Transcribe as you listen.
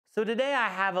So today I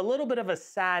have a little bit of a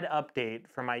sad update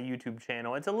for my YouTube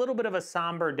channel. It's a little bit of a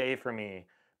somber day for me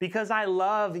because I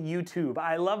love YouTube.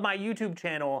 I love my YouTube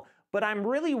channel, but I'm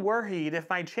really worried if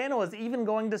my channel is even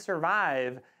going to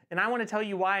survive, and I want to tell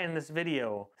you why in this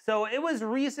video. So it was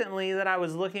recently that I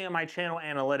was looking at my channel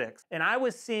analytics, and I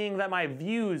was seeing that my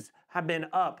views have been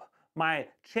up. My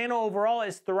channel overall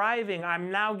is thriving.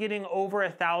 I'm now getting over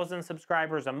 1,000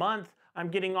 subscribers a month. I'm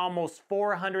getting almost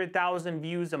 400,000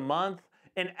 views a month.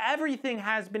 And everything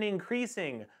has been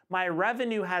increasing. My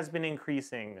revenue has been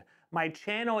increasing. My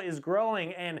channel is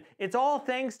growing, and it's all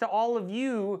thanks to all of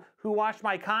you who watch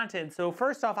my content. So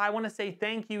first off, I want to say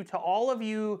thank you to all of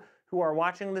you who are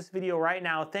watching this video right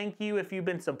now. Thank you if you've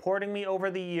been supporting me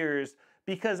over the years,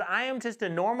 because I am just a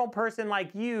normal person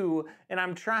like you, and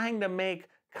I'm trying to make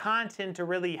content to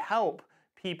really help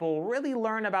people really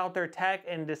learn about their tech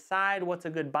and decide what's a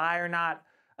good buy or not,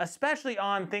 especially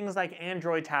on things like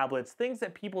Android tablets, things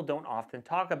that people don't often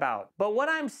talk about. But what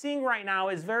I'm seeing right now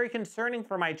is very concerning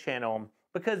for my channel,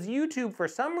 because YouTube, for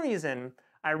some reason,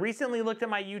 I recently looked at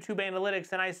my YouTube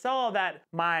analytics and I saw that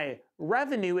my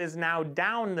revenue is now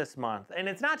down this month. And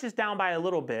it's not just down by a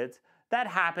little bit. That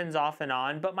happens off and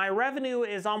on, but my revenue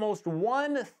is almost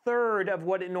 1/3 of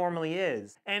what it normally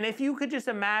is. And if you could just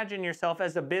imagine yourself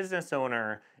as a business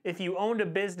owner, if you owned a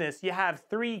business, you have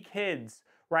 3 kids,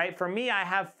 right? For me, I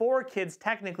have 4 kids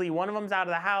technically. One of them's out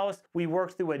of the house. We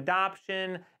worked through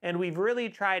adoption, and we've really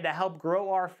tried to help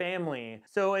grow our family.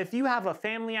 So if you have a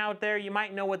family out there, you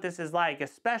might know what this is like,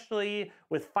 especially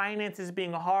with finances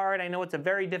being hard. I know it's a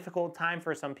very difficult time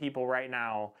for some people right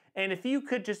now. And if you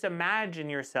could just imagine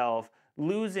yourself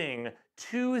losing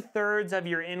 2/3 of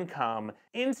your income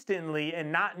instantly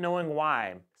and not knowing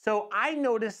why. So I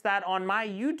noticed that on my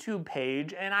YouTube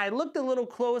page, and I looked a little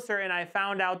closer and I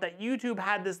found out that YouTube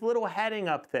had this little heading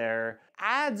up there.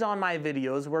 Ads on my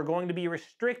videos were going to be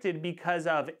restricted because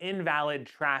of invalid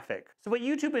traffic. So what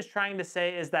YouTube is trying to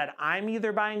say is that I'm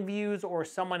either buying views or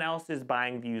someone else is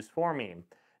buying views for me.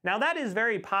 Now that is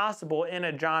very possible in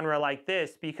a genre like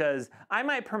this, because I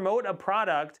might promote a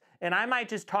product and I might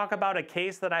just talk about a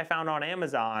case that I found on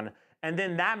Amazon, and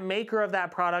then that maker of that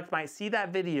product might see that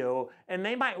video and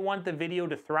they might want the video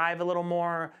to thrive a little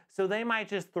more, so they might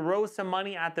just throw some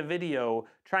money at the video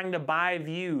trying to buy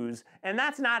views. And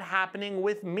that's not happening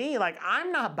with me. Like,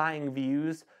 I'm not buying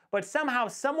views, but somehow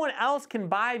someone else can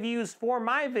buy views for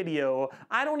my video.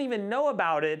 I don't even know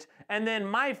about it, and then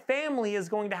my family is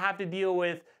going to have to deal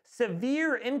with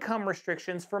severe income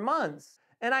restrictions for months.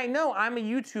 And I know I'm a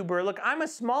YouTuber. Look, I'm a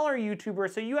smaller YouTuber,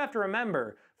 so you have to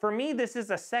remember, for me, this is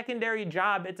a secondary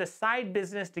job. It's a side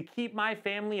business to keep my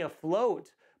family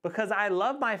afloat, because I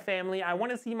love my family. I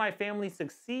want to see my family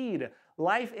succeed.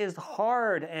 Life is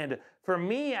hard, and for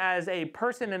me as a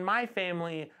person in my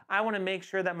family, I want to make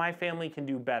sure that my family can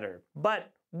do better.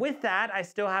 But with that, I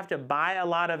still have to buy a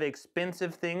lot of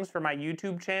expensive things for my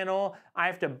YouTube channel. I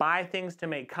have to buy things to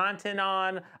make content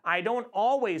on. I don't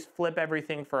always flip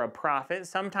everything for a profit.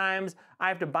 Sometimes I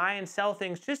have to buy and sell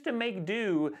things just to make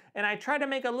do, and I try to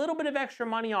make a little bit of extra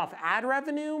money off ad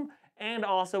revenue and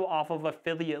also off of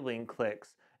affiliate link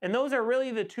clicks. And those are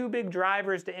really the 2 big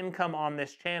drivers to income on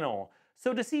this channel.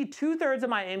 So to see 2/3 of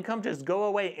my income just go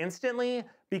away instantly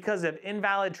because of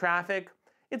invalid traffic,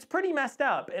 it's pretty messed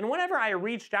up. And whenever I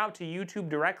reached out to YouTube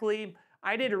directly,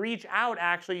 I did reach out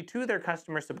actually to their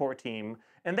customer support team,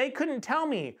 and they couldn't tell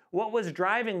me what was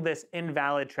driving this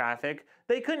invalid traffic.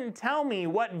 They couldn't tell me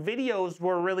what videos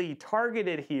were really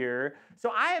targeted here.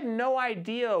 So I have no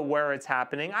idea where it's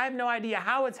happening. I have no idea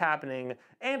how it's happening,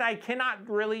 and I cannot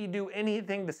really do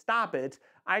anything to stop it.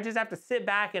 I just have to sit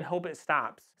back and hope it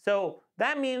stops. So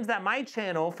that means that my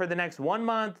channel for the next 1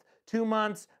 month, 2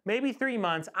 months, maybe 3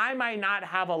 months, I might not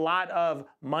have a lot of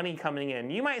money coming in.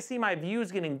 You might see my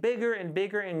views getting bigger and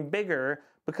bigger and bigger,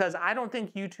 because I don't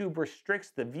think YouTube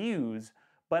restricts the views,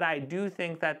 but I do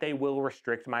think that they will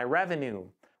restrict my revenue,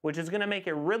 which is gonna make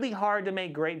it really hard to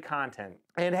make great content.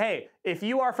 And hey, if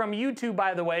you are from YouTube,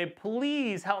 by the way,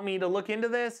 please help me to look into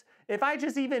this. If I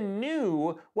just even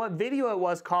knew what video it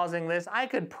was causing this, I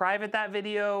could private that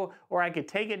video, or I could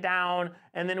take it down,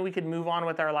 and then we could move on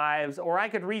with our lives, or I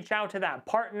could reach out to that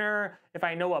partner if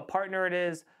I know what partner it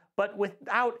is. But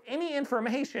without any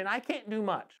information, I can't do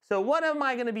much. So what am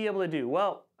I gonna be able to do?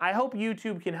 Well, I hope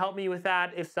YouTube can help me with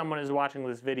that if someone is watching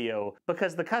this video,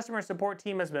 because the customer support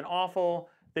team has been awful.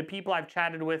 The people I've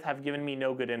chatted with have given me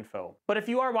no good info. But if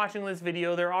you are watching this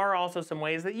video, there are also some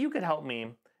ways that you could help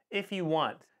me if you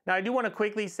want. Now, I do want to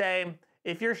quickly say,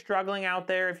 if you're struggling out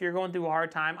there, if you're going through a hard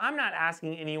time, I'm not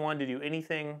asking anyone to do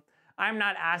anything. I'm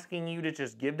not asking you to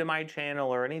just give to my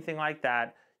channel or anything like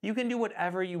that. You can do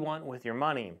whatever you want with your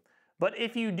money. But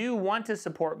if you do want to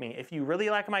support me, if you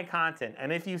really like my content,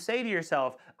 and if you say to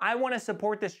yourself, I want to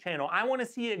support this channel, I want to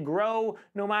see it grow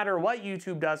no matter what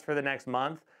YouTube does for the next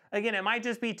month. Again, it might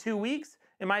just be 2 weeks,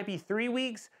 it might be 3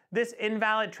 weeks. This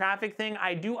invalid traffic thing,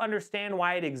 I do understand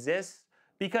why it exists,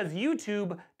 because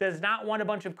YouTube does not want a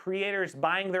bunch of creators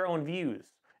buying their own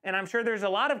views. And I'm sure there's a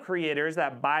lot of creators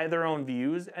that buy their own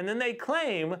views and then they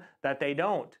claim that they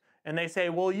don't. And they say,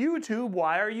 well, YouTube,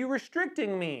 why are you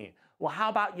restricting me? Well, how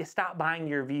about you stop buying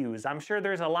your views? I'm sure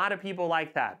there's a lot of people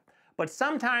like that. But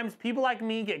sometimes people like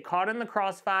me get caught in the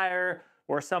crossfire,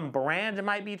 or some brand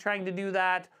might be trying to do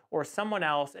that, or someone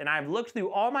else, and I've looked through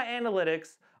all my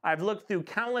analytics, I've looked through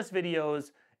countless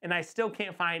videos, and I still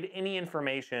can't find any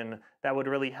information that would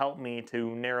really help me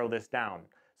to narrow this down.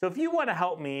 So if you want to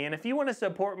help me, and if you want to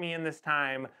support me in this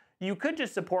time, you could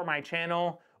just support my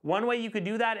channel. One way you could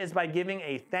do that is by giving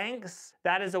a thanks.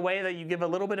 That is a way that you give a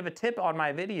little bit of a tip on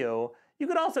my video. You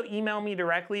could also email me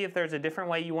directly if there's a different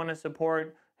way you want to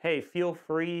support. Hey, feel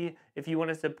free if you want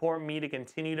to support me to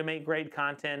continue to make great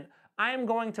content. I am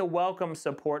going to welcome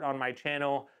support on my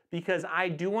channel because I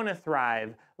do want to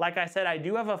thrive. Like I said, I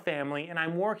do have a family and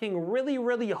I'm working really,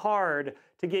 really hard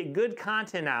to get good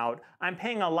content out. I'm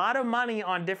paying a lot of money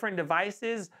on different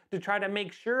devices to try to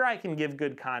make sure I can give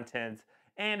good content.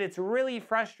 And it's really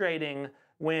frustrating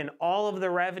when all of the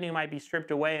revenue might be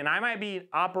stripped away and I might be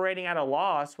operating at a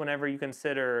loss whenever you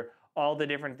consider all the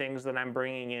different things that I'm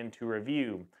bringing in to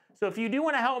review. So if you do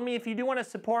want to help me, if you do want to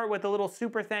support with a little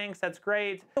super thanks, that's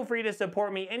great. Feel free to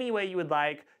support me any way you would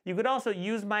like. You could also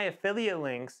use my affiliate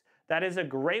links. That is a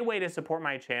great way to support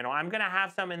my channel. I'm going to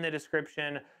have some in the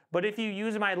description, but if you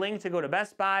use my link to go to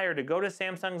Best Buy or to go to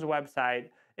Samsung's website,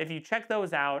 if you check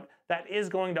those out, that is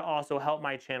going to also help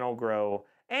my channel grow.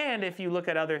 And if you look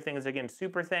at other things, again,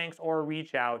 super thanks or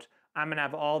reach out, I'm going to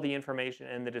have all the information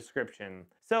in the description.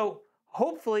 So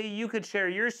hopefully you could share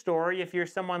your story if you're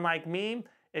someone like me.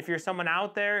 If you're someone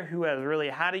out there who has really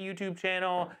had a YouTube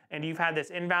channel and you've had this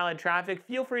invalid traffic,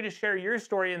 feel free to share your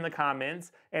story in the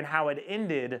comments and how it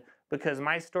ended, because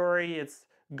my story, it's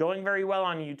going very well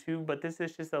on YouTube, but this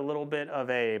is just a little bit of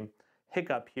a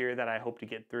hiccup here that I hope to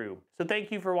get through. So thank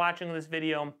you for watching this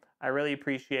video. I really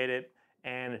appreciate it.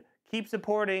 And keep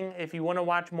supporting. If you want to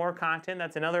watch more content,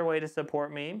 that's another way to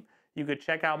support me. You could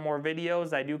check out more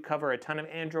videos. I do cover a ton of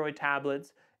Android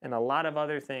tablets and a lot of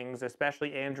other things,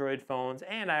 especially Android phones,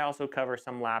 and I also cover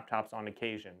some laptops on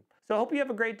occasion. So I hope you have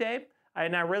a great day,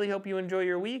 and I really hope you enjoy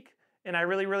your week, and I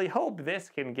really, really hope this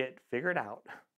can get figured out.